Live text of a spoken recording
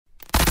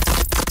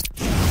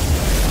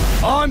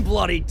I'm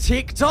bloody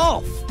ticked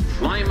off.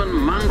 Flamin'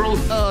 mongrel.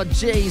 Oh,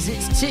 jeez,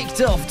 it's ticked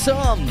off,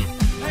 Tom.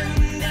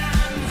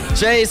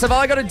 Jeez, have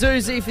I got a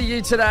doozy for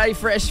you today,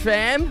 Fresh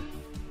Fam?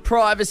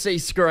 Privacy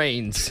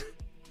screens.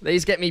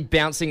 These get me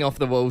bouncing off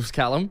the walls,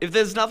 Callum. If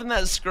there's nothing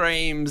that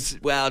screams,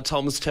 wow,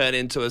 Tom's turned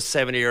into a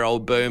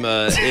 70-year-old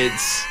boomer,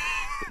 it's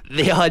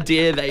the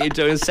idea that you're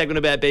doing a segment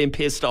about being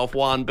pissed off,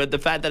 one, but the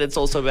fact that it's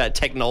also about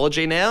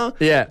technology now.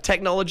 Yeah.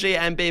 Technology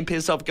and being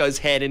pissed off goes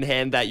hand in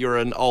hand that you're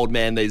an old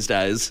man these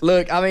days.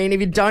 Look, I mean, if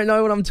you don't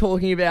know what I'm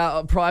talking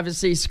about,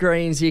 privacy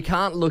screens, you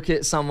can't look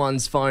at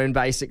someone's phone,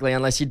 basically,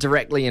 unless you're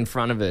directly in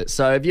front of it.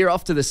 So if you're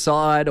off to the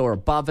side or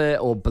above it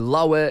or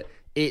below it,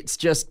 it's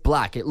just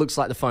black. It looks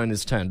like the phone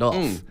is turned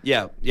off.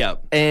 Yeah.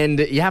 And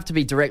you have to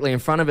be directly in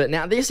front of it.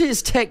 Now, this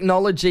is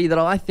technology that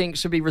I think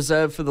should be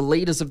reserved for the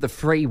leaders of the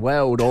free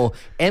world or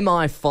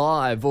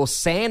MI5 or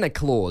Santa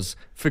Claus,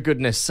 for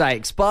goodness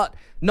sakes. But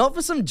not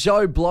for some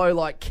Joe Blow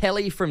like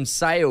Kelly from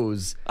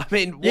Sales. I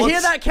mean, You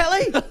hear that,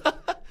 Kelly?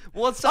 I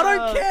I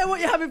don't care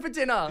what you're having for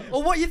dinner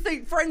or what you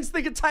think friends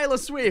think of Taylor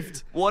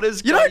Swift. What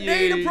has You got don't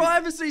need a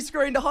privacy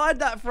screen to hide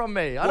that from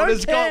me. I What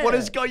don't care. what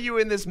has got you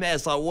in this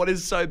mess? Like, what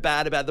is so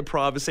bad about the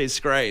privacy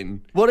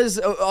screen? What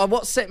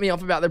set me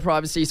off about the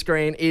privacy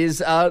screen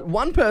is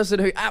one person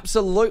who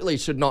absolutely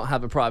should not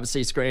have a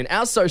privacy screen,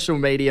 our social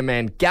media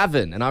man,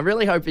 Gavin. And I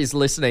really hope he's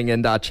listening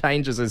and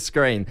changes his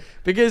screen.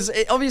 Because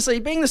obviously,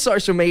 being the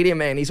social media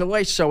man, he's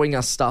always showing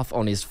us stuff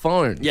on his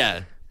phone.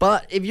 Yeah.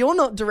 But if you're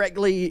not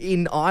directly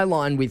in eye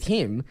line with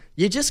him,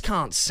 you just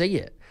can't see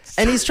it.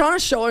 And he's trying to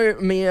show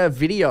me a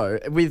video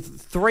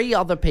with 3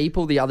 other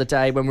people the other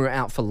day when we were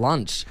out for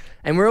lunch.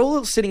 And we're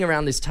all sitting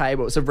around this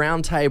table. It's a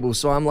round table,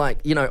 so I'm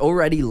like,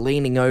 already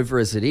leaning over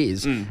as it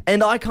is.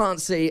 And I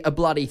can't see a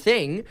bloody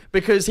thing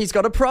because he's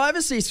got a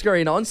privacy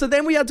screen on. So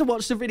then we had to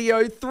watch the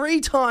video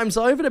 3 times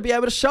over to be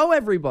able to show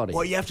everybody.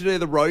 Well, you have to do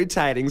the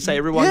rotating so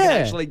everyone can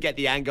actually get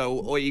the angle,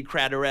 or you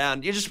crowd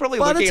around. You're just probably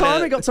By looking the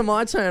time at it got to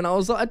my turn, I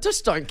was like, I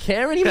just don't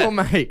care anymore,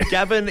 mate.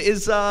 Gavin,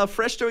 is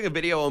Fresh doing a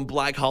video on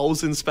black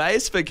holes in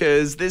space?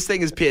 Because this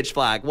thing is pitch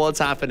black. What's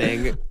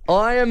happening?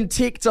 I am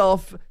ticked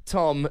off,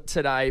 Tom,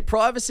 today.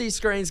 Privacy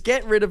screens,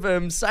 get rid of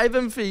them. Save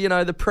them for,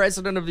 the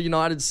President of the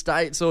United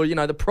States or,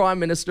 the Prime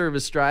Minister of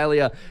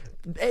Australia.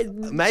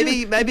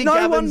 Maybe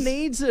no one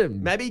needs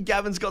them. Maybe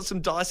Gavin's got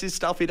some dicey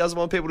stuff he doesn't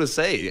want people to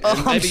see.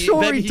 I'm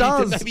sure he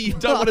does. Maybe you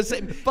don't want to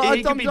see.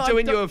 He could be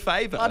doing you a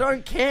favour. I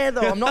don't care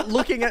though. I'm not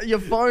looking at your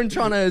phone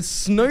trying to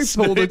snoop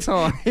all the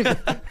time.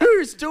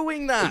 Who's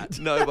doing that?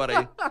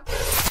 Nobody.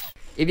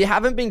 If you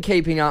haven't been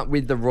keeping up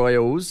with the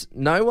Royals,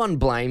 no one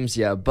blames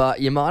you,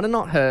 but you might have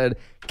not heard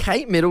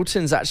Kate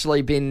Middleton's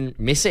actually been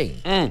missing.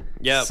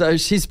 Yeah. So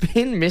she's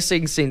been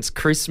missing since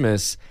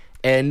Christmas,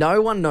 and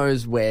no one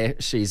knows where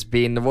she's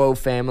been. The royal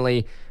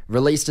family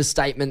released a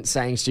statement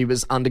saying she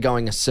was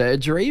undergoing a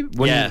surgery.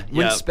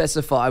 Wouldn't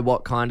specify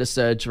what kind of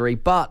surgery,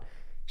 but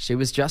she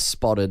was just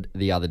spotted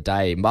the other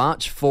day.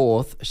 March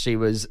 4th, she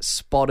was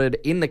spotted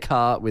in the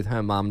car with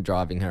her mum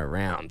driving her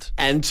around.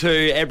 And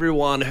to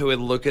everyone who would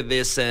look at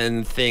this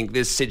and think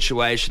this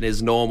situation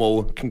is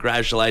normal,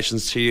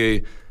 congratulations to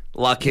you.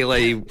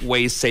 Luckily,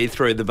 we see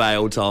through the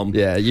veil, Tom.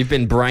 Yeah, you've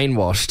been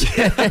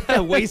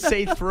brainwashed. We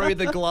see through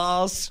the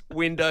glass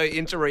window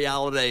into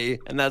reality,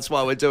 and that's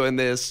why we're doing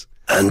this.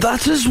 And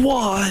that is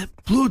why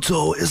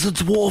Pluto is a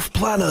dwarf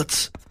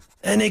planet.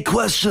 Any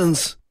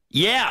questions?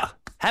 Yeah.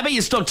 How about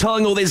you stop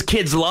telling all these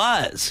kids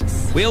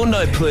lies? We all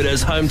know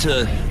Pluto's home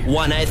to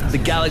 1/8 of the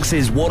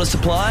galaxy's water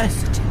supply.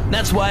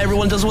 That's why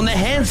everyone doesn't want their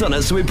hands on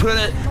it, so we put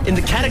it in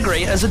the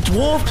category as a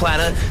dwarf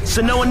planet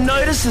so no one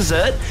notices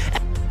it,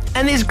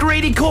 and these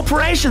greedy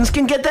corporations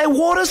can get their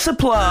water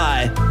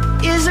supply.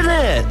 Isn't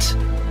it?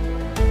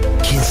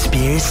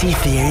 Conspiracy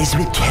theories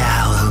with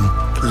Callum.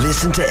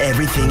 Listen to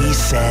everything he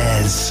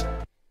says.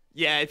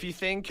 Yeah, if you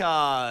think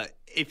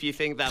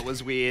that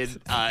was weird,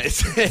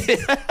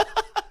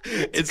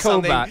 it's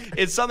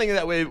something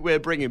that we're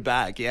bringing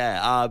back,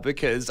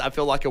 because I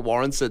feel like it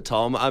warrants it,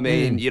 Tom. I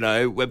mean,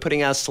 we're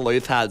putting our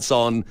sleuth hats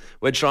on.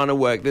 We're trying to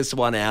work this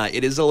one out.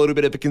 It is a little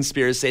bit of a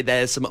conspiracy.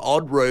 There's some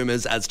odd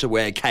rumours as to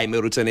where Kate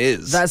Middleton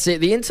is. That's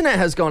it. The internet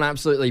has gone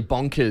absolutely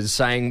bonkers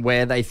saying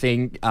where they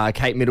think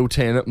Kate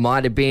Middleton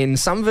might have been.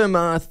 Some of them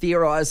are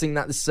theorising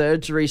that the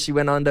surgery she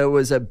went under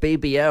was a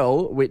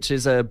BBL, which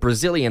is a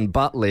Brazilian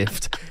butt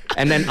lift.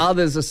 And then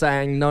others are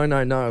saying, no.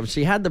 If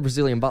she had the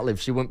Brazilian butt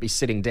lift, she wouldn't be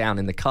sitting down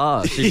in the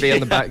car. She'd be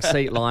on the back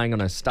seat lying on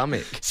her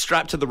stomach.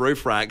 Strapped to the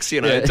roof racks,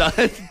 no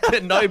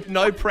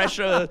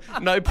pressure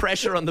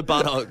on the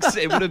buttocks.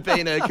 It would have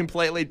been a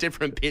completely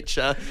different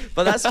picture.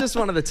 But that's just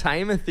one of the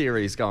tamer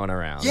theories going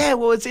around. Yeah,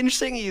 well, it's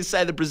interesting you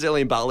say the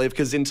Brazilian butt lift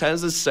because in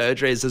terms of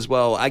surgeries as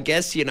well, I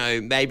guess,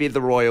 maybe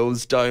the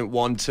Royals don't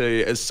want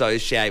to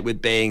associate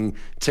with being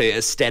too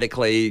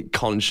aesthetically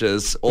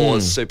conscious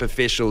or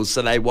superficial,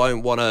 so they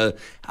won't want to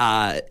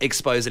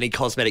expose any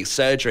cosmetic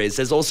surgeries.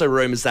 There's also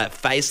rumours that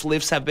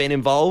facelifts have been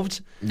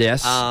involved.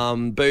 Yes.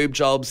 Boob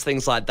jobs,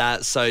 things like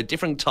that. So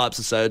different types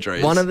of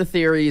surgeries. One of the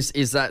theories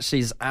is that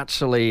she's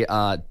actually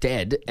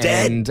dead.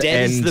 Dead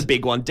is the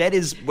big one. Dead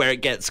is where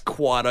it gets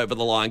quite over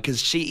the line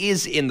because she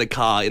is in the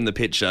car in the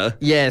picture.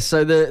 Yeah,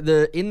 so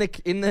in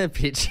the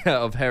picture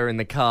of her in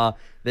the car,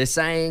 they're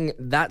saying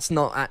that's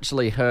not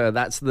actually her.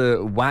 That's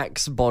the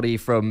wax body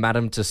from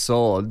Madame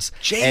Tussauds.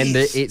 Jeez. And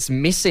it's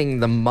missing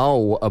the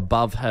mole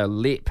above her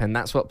lip, and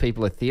that's what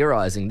people are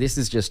theorising. This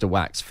is just a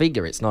wax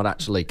figure. It's not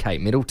actually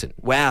Kate Middleton.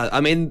 Wow, I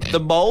mean the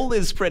mole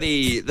is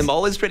pretty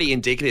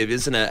indicative,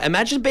 isn't it?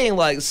 Imagine being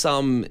like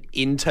some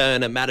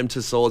intern at Madame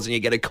Tussauds and you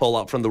get a call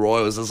up from the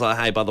Royals. It's like,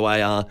 hey, by the way,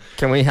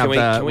 can we have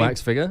that wax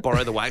figure?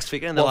 Borrow the wax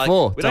figure? And they're What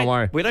like, for? Don't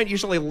worry. We don't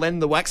usually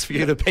lend the wax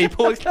figure to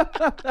people.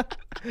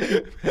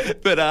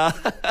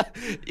 But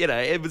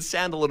it would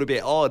sound a little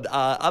bit odd.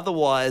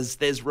 Otherwise,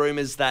 there's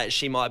rumours that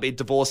she might be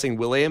divorcing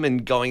William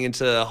and going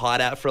into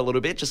hideout for a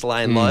little bit, just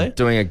laying low.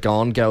 Doing a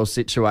Gone Girl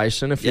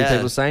situation, a few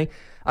people saying.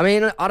 I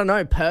mean, I don't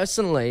know.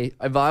 Personally,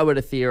 if I were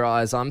to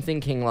theorise, I'm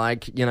thinking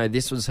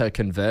this was her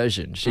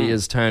conversion. She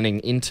is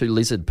turning into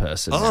lizard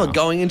person. Oh, now.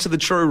 Going into the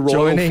true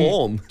royal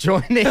form.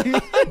 Joining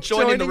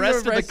the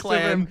rest of the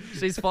clan.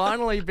 She's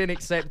finally been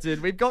accepted.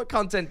 We've got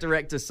content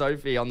director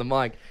Sophie on the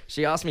mic.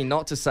 She asked me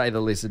not to say the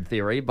lizard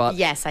theory, but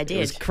yes, I did. It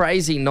was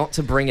crazy not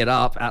to bring it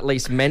up, at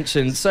least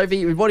mention.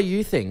 Sophie, what do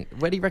you think?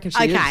 Where do you reckon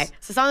she is? Okay,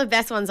 so some of the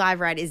best ones I've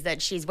read is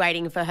that she's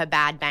waiting for her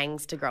bad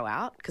bangs to grow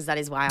out, because that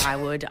is why I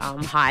would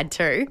hide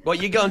too. Well,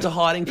 you go into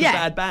hiding for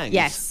bad bangs?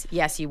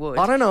 Yes, you would.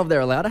 I don't know if they're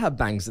allowed to have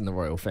bangs in the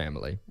royal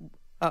family.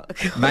 Oh,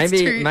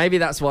 maybe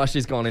that's why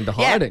she's gone into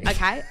hiding. Yeah,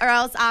 okay. Or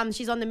else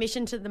she's on the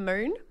mission to the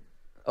moon.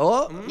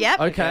 Oh, yep.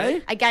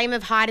 Okay. A game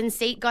of hide and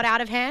seek got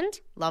out of hand.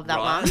 Love that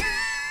one.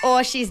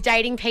 Or she's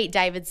dating Pete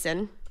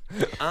Davidson.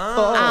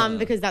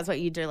 Because that's what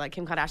you do. Like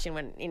Kim Kardashian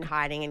went in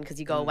hiding, and because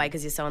you go away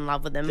because you're so in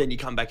love with them. Then you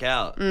come back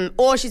out.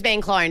 Or she's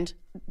being cloned.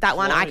 That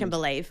one I can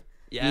believe.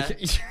 Yeah.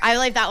 I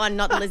believe that one,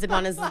 not the lizard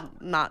one as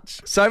much.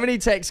 So many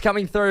texts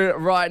coming through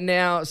right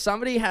now.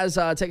 Somebody has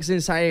texted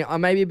in saying, I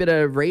may be a bit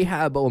of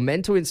rehab or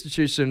mental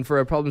institution for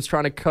her problems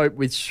trying to cope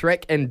with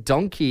Shrek and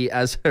Donkey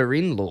as her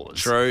in-laws.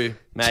 True,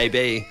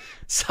 maybe.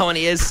 Someone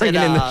here said...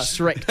 Bringing in the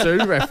Shrek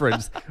 2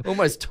 reference.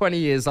 Almost 20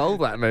 years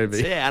old, that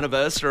movie. Yeah,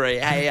 anniversary.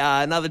 Hey,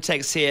 another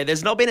text here.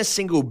 There's not been a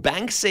single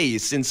Banksy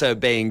since her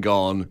being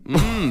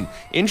gone.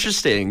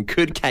 Interesting.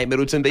 Could Kate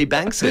Middleton be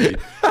Banksy?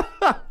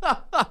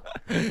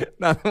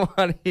 Another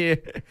one here.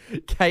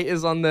 Kate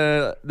is on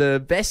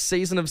the best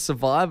season of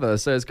Survivor,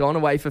 so has gone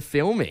away for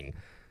filming.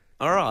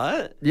 All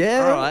right.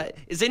 Yeah. All right.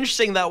 It's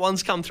interesting that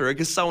one's come through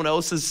because someone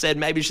else has said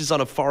maybe she's on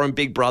a foreign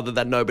Big Brother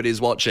that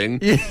nobody's watching.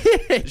 Yeah.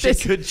 She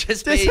could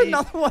just There's be...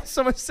 another one.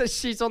 Someone says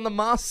she's on The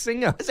Masked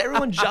Singer. Is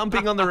everyone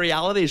jumping on the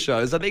reality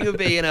shows? I think it would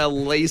be in a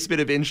least bit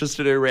of interest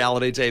to do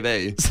reality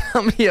TV.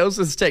 Somebody else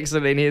has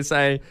texted in here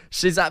saying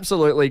she's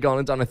absolutely gone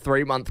and done a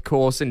 3-month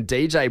course in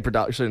DJ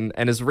production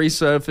and has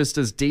resurfaced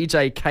as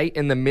DJ Kate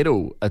in the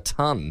Middle a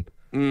ton.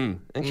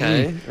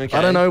 Okay. I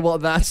don't know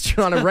what that's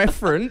trying to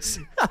reference.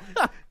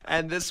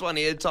 And this one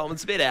here, Tom,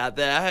 it's a bit out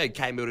there. I heard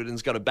Kate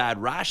Middleton's got a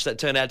bad rash that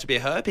turned out to be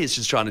herpes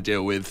she's trying to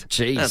deal with.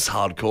 Jeez. That's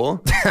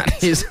hardcore.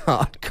 That is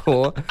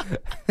hardcore.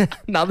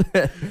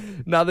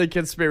 Another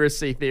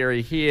conspiracy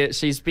theory here.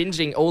 She's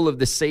binging all of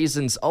the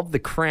seasons of The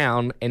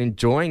Crown and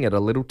enjoying it a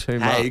little too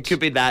much. Hey, it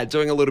could be that.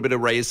 Doing a little bit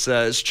of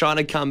research, trying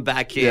to come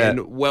back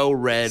in,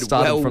 well-read,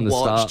 Started from the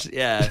well-watched. start.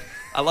 Yeah.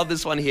 I love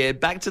this one here.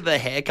 Back to the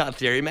haircut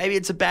theory. Maybe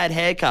it's a bad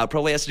haircut.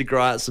 Probably has to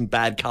grow out some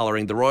bad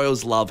colouring. The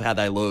Royals love how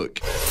they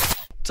look.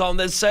 Tom,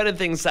 there's certain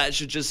things that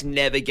should just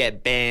never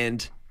get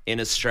banned in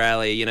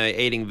Australia. You know,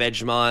 eating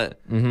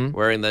Vegemite,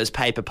 wearing those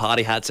paper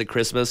party hats at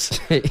Christmas,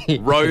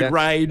 road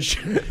rage,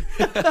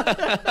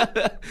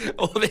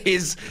 all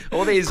these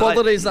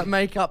qualities that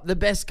make up the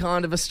best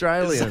kind of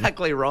Australian.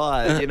 Exactly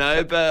right. You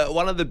know, but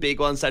one of the big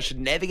ones that should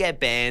never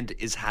get banned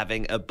is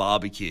having a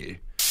barbecue.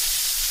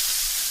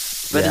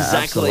 But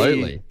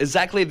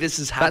exactly this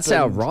has happened. That's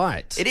our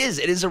right. It is.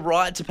 It is a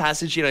rite to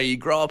passage. You know, you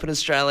grow up in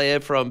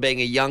Australia from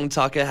being a young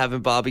tucker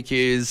having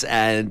barbecues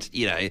and,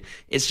 you know,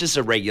 it's just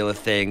a regular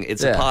thing.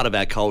 It's a part of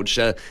our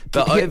culture.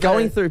 But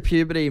going through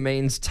puberty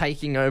means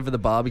taking over the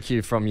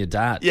barbecue from your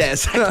dad. Yeah,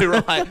 exactly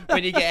right.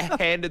 When you get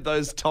handed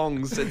those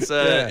tongs, it's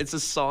a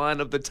sign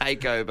of the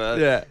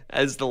takeover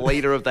as the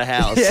leader of the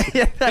house.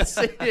 Yeah, that's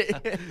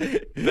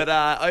it. But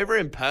over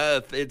in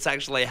Perth, it's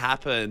actually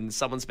happened.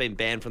 Someone's been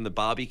banned from the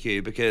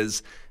barbecue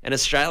because an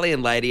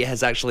Australian lady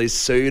has actually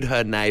sued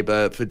her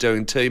neighbour for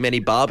doing too many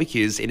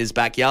barbecues in his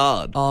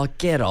backyard. Oh,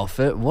 get off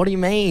it. What do you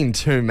mean,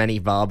 too many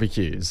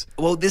barbecues?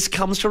 Well, this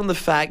comes from the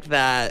fact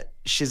that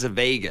she's a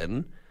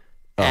vegan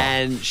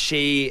and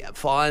she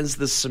finds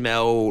the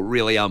smell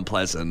really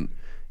unpleasant.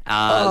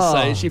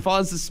 So she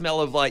finds the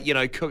smell of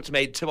cooked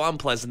meat too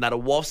unpleasant that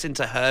it wafts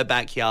into her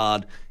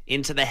backyard,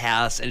 into the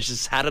house, and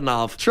she's had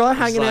enough. Try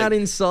hanging out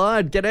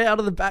inside. Get out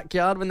of the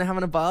backyard when they're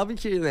having a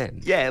barbecue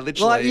then. Yeah,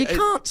 literally. You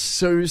can't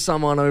sue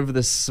someone over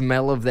the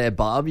smell of their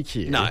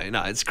barbecue. No,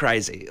 it's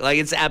crazy.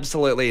 It's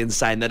absolutely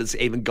insane that it's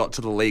even got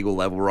to the legal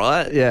level,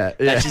 right? Yeah.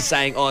 That she's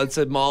saying, it's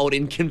a mild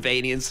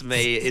inconvenience for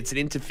me. It's an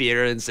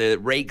interference. It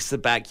reeks the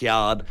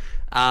backyard.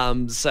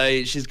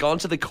 So she's gone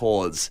to the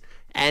courts.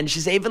 And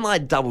she's even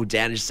doubled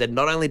down and she said,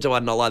 not only do I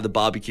not like the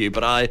barbecue,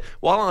 but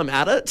while I'm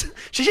at it,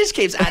 she just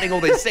keeps adding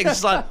all these things.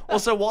 She's like,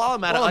 also while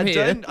I'm at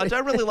it, I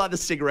don't really like the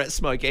cigarette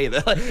smoke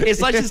either.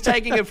 It's like she's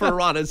taking it for a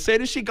run. As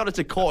soon as she got it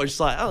to court, she's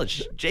like, oh,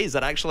 geez,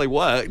 that actually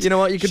worked. You know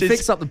what? You could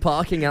fix up the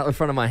parking out in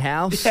front of my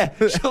house. Yeah.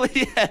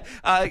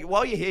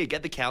 While you're here,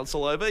 get the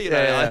council over.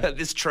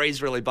 This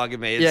tree's really bugging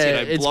me.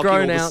 It's, it's blocking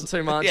grown out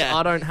too much. Yeah.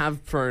 I don't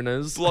have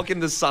pruners.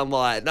 Blocking the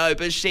sunlight. No,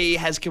 but she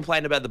has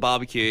complained about the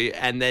barbecue,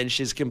 and then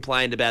she's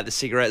complained about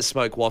the cigarette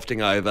smoke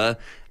wafting over,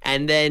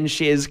 and then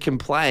she has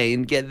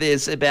complained, get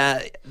this,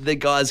 about the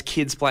guy's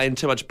kids playing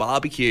too much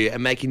barbecue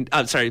and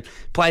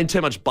playing too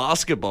much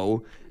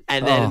basketball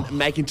and then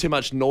making too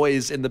much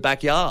noise in the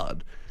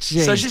backyard.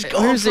 Jeez. So she's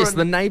gone Who's this?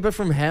 The neighbour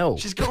from hell.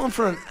 She's gone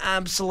for an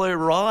absolute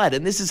ride,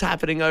 and this is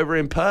happening over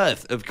in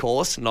Perth, of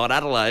course, not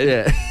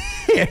Adelaide.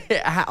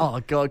 Yeah. Oh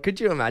God, could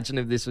you imagine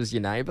if this was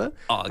your neighbour?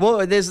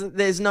 Well,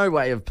 there's no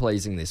way of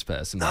pleasing this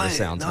person by the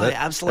sounds of it.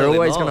 Absolutely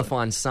They're always not. going to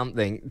find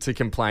something to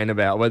complain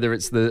about, whether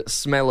it's the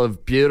smell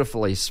of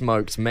beautifully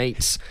smoked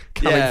meats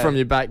coming from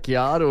your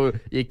backyard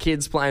or your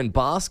kids playing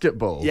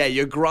basketball. Yeah,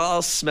 your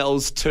grass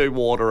smells too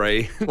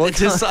watery. I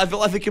feel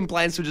like the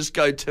complaints would just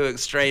go too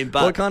extreme.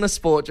 But what kind of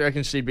sport do you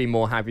reckon she'd be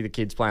more happy the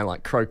kids playing,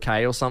 like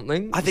croquet or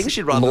something? I think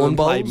she'd rather Lawn than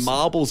play bowls?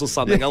 marbles or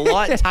something. A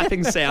light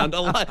tapping sound,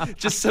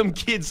 just some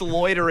kids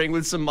loitering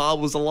with some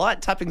marbles. A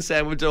light tapping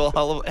sound would do a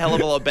hell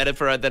of a lot better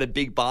for her than a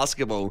big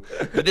basketball.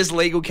 But this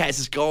legal case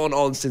has gone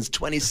on since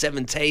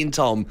 2017,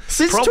 Tom.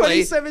 Since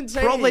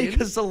 2017? Probably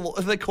because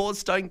the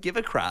courts don't give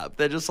a crap.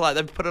 They're just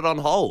they've put it on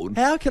hold.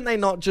 How can they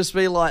not just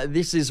be like,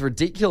 this is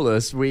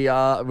ridiculous,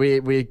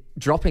 we're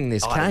dropping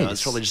this case? I don't know,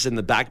 it's probably just in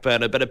the back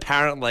burner, but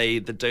apparently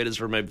the dude has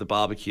removed the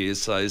barbecue,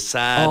 so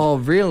sad. Oh,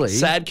 really?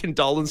 Sad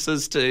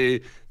condolences to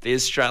the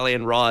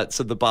Australian rights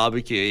of the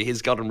barbecue.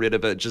 He's gotten rid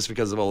of it just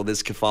because of all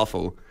this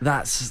kerfuffle.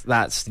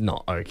 That's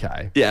not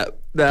okay. Yeah.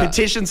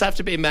 Petitions have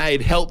to be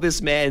made. Help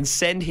this man.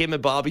 Send him a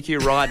barbecue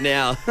right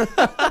now.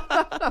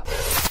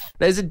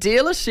 There's a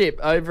dealership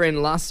over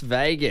in Las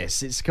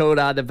Vegas. It's called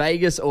the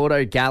Vegas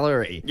Auto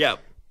Gallery. Yep.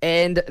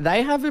 And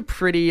they have a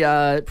pretty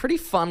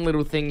fun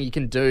little thing you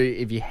can do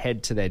if you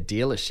head to their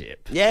dealership.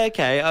 Yeah,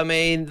 okay. I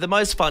mean, the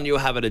most fun you'll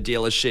have at a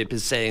dealership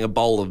is seeing a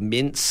bowl of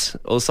mints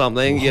or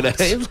something,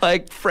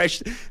 like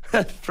fresh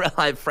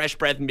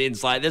breath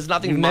mints. There's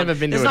nothing. You've never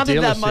been to a There's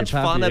nothing that dealership, much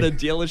have fun you? at a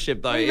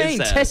dealership, though. What do you is mean,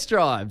 there? test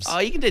drives? Oh,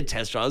 you can do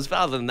test drives. But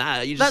other than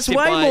that, you just That's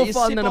way more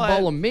fun sit than a by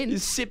bowl of mints. You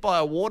sit by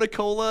a water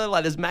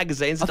cooler. There's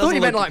magazines. I thought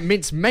you meant like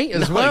mince meat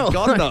as well.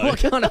 God, no. What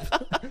kind of?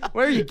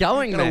 Where are you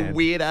going, man? A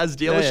weird ass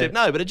dealership.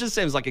 Yeah. No, but it just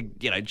seems like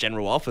a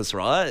general office,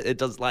 right? It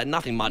does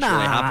nothing much Nah,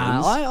 really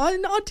happens.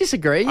 I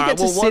disagree. You All get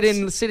right,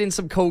 to sit in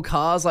some cool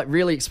cars, like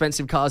really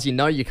expensive cars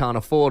you can't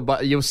afford,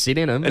 but you'll sit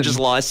in them and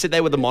just sit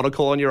there with a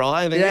monocle on your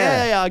eye and think,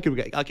 Yeah. I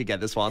could get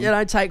this one.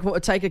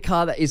 Take a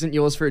car that isn't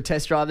yours for a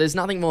test drive. There's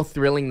nothing more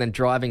thrilling than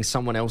driving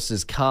someone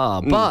else's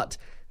car. But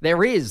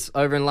there is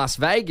over in Las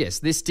Vegas,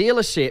 this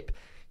dealership.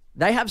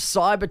 They have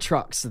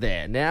Cybertrucks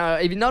there. Now,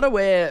 if you're not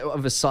aware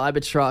of a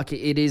Cybertruck,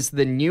 it is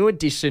the new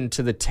addition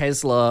to the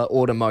Tesla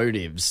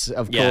automotives.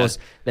 Of course,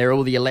 they're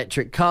all the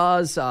electric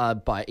cars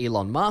by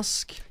Elon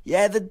Musk.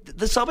 Yeah, the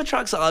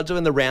Cybertrucks are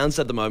doing the rounds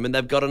at the moment.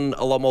 They've gotten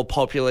a lot more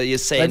popular. You're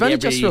seeing They've only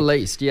just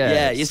released,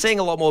 Yeah, you're seeing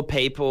a lot more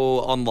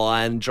people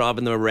online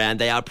driving them around.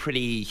 They are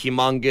pretty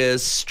humongous,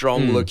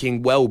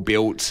 strong-looking,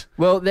 well-built.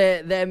 Well,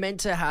 they're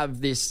meant to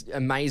have this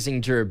amazing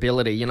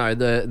durability.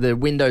 The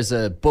windows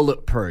are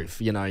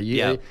bulletproof.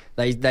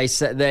 They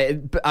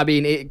said I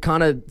mean, it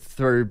kind of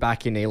threw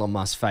back in Elon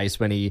Musk's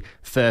face when he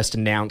first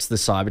announced the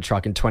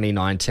Cybertruck in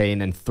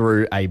 2019 and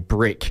threw a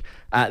brick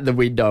at the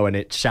window and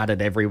it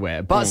shattered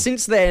everywhere. But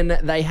since then,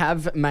 they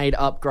have made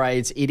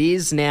upgrades. It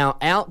is now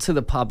out to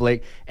the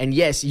public. And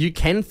yes, you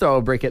can throw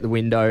a brick at the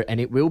window and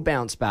it will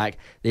bounce back.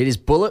 It is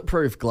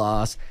bulletproof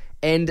glass.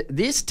 And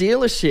this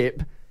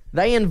dealership,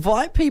 they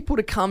invite people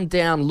to come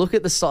down, look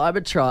at the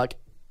Cybertruck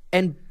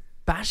and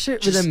bash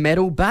it with a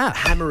metal bat.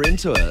 Hammer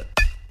into it.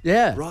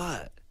 Yeah.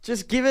 Right.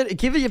 Just give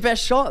it your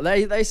best shot.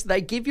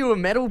 They give you a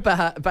metal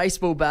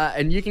baseball bat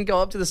and you can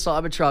go up to the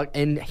Cybertruck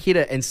and hit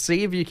it and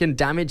see if you can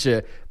damage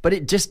it, but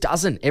it just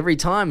doesn't every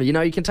time. You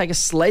can take a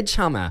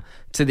sledgehammer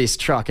to this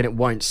truck and it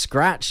won't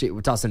scratch, it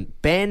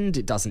doesn't bend,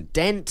 it doesn't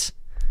dent.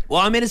 Well,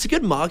 I mean, it's a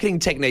good marketing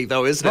technique,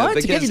 though, isn't it? Right,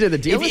 to get you to the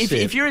dealership.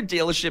 If you're a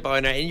dealership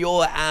owner and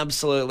you're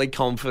absolutely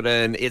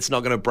confident it's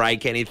not going to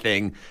break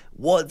anything,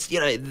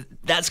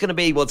 that's going to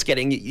be what's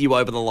getting you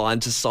over the line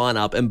to sign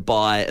up and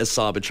buy a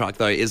Cybertruck,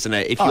 though, isn't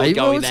it? If Oh, you're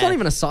well, going it's there. not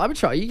even a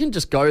Cybertruck. You can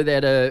just go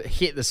there to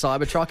hit the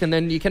Cybertruck and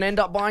then you can end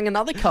up buying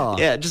another car.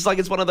 Yeah, just like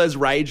it's one of those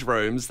rage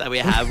rooms that we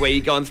have where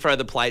you go and throw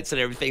the plates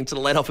and everything to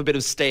let off a bit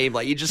of steam.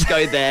 Like, you just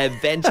go there,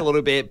 vent a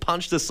little bit,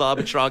 punch the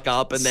Cybertruck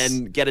up, and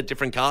then get a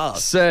different car.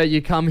 Sir,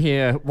 you come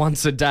here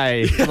once a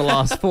day for the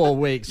last 4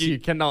 weeks. You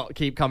cannot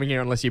keep coming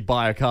here unless you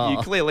buy a car. You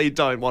clearly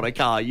don't want a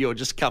car. You're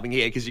just coming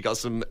here because you got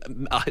some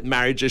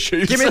marriage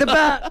issues. Give me the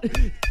bat.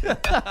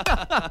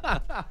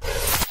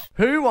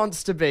 Who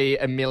wants to be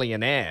a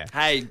millionaire?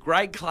 Hey,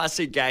 great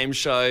classic game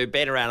show.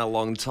 Been around a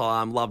long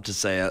time. Love to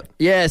see it.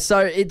 Yeah, so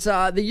it's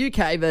the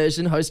UK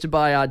version hosted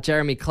by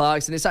Jeremy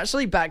Clarkson. It's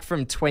actually back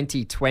from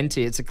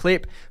 2020. It's a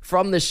clip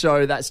from the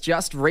show that's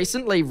just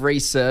recently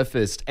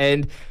resurfaced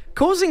and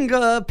causing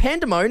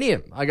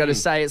pandemonium, I got to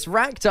say. It's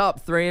racked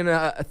up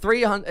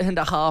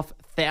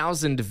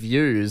 3,500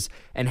 views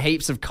and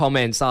heaps of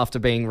comments after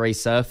being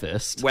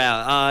resurfaced.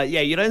 Wow.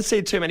 You don't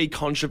see too many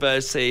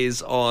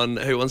controversies on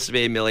Who Wants to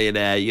Be a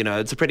Millionaire. You know,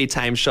 it's a pretty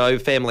tame show,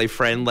 family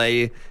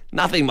friendly.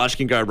 Nothing much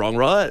can go wrong,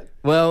 right?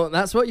 Well,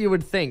 that's what you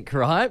would think,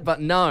 right? But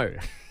no.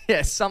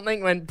 Yes,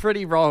 something went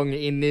pretty wrong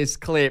in this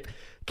clip.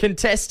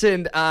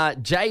 Contestant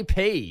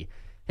JP,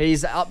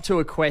 he's up to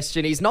a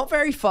question. He's not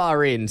very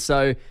far in,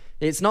 so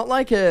it's not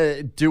like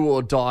a do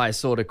or die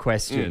sort of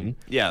question.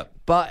 Yeah.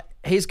 But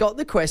he's got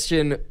the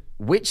question,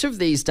 which of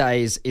these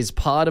days is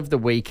part of the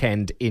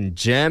weekend in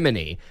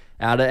Germany?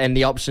 And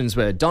the options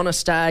were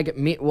Donnerstag,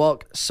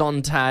 Mittwoch,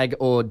 Sonntag,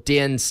 or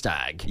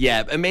Dienstag.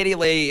 Yeah,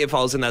 immediately, if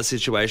I was in that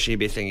situation, you'd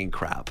be thinking,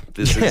 crap.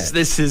 This is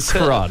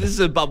crud. This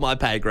is above my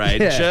pay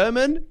grade. Yeah.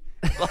 German?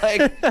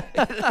 Like,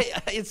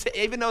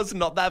 even though it's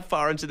not that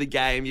far into the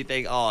game, you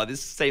think, oh,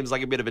 this seems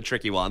like a bit of a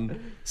tricky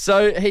one.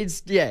 So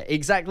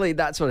exactly.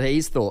 That's what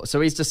he's thought. So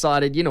he's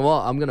decided, you know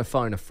what, I'm going to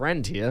phone a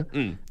friend here.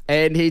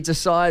 And he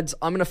decides,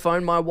 I'm going to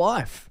phone my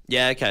wife.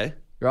 Yeah, okay.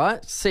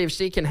 Right? See if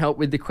she can help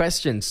with the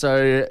question.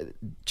 So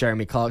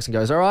Jeremy Clarkson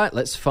goes, all right,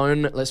 let's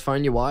phone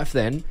your wife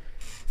then.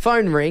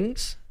 Phone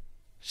rings,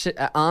 she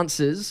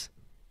answers,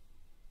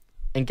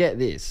 and get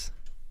this.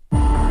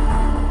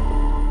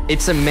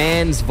 It's a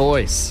man's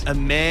voice. A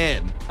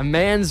man. A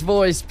man's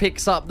voice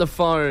picks up the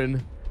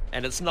phone.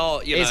 And it's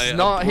not, It's a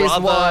not his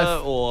brother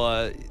wife.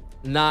 or...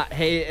 Nah,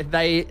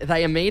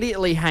 they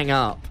immediately hang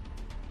up.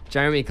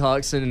 Jeremy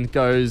Clarkson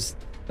goes,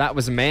 that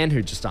was a man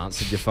who just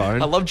answered your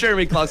phone. I love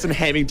Jeremy Clarkson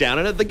hamming down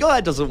on it. The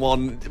guy doesn't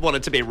want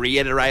it to be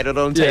reiterated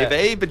on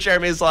TV, but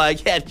Jeremy's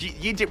like, yeah,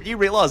 you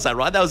realise that,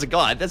 right? That was a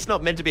guy. That's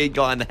not meant to be a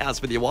guy in the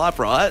house with your wife,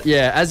 right?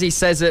 Yeah, as he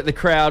says it, the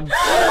crowd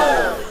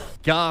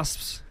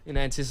gasps in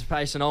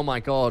anticipation. Oh my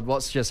God,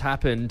 what's just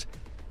happened?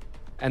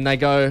 And they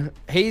go,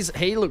 he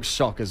looks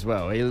shocked as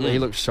well. He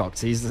looks shocked.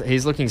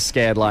 He's looking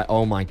scared, like,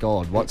 oh my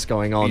God, what's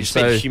going on? You've just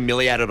been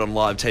humiliated on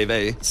live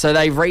TV. So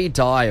they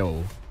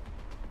redial,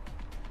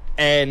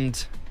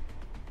 and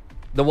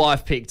the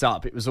wife picked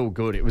up. It was all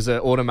good. It was an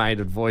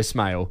automated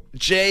voicemail.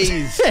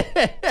 Jeez.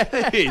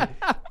 Dude,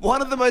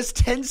 one of the most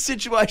tense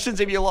situations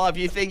of your life.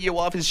 You think your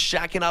wife is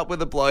shacking up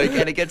with a bloke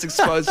and it gets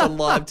exposed on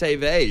live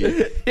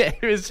TV. Yeah,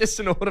 it was just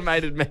an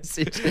automated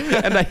message.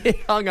 And they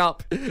hung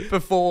up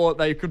before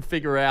they could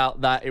figure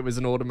out that it was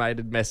an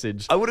automated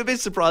message. I wouldn't be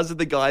surprised if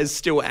the guy is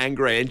still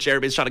angry and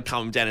Jeremy's trying to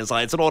calm him down. He's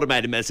like, it's an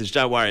automated message.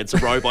 Don't worry, it's a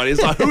robot.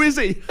 He's like, who is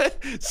he?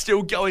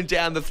 Still going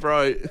down the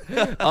throat.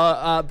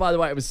 By the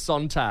way, it was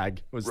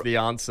Sonntag was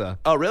the answer.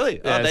 Oh, really?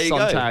 Yeah, oh, there you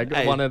Sonntag, go.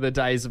 Hey, one of the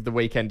days of the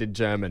weekend in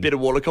German. bit of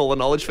water cooler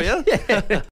knowledge for you?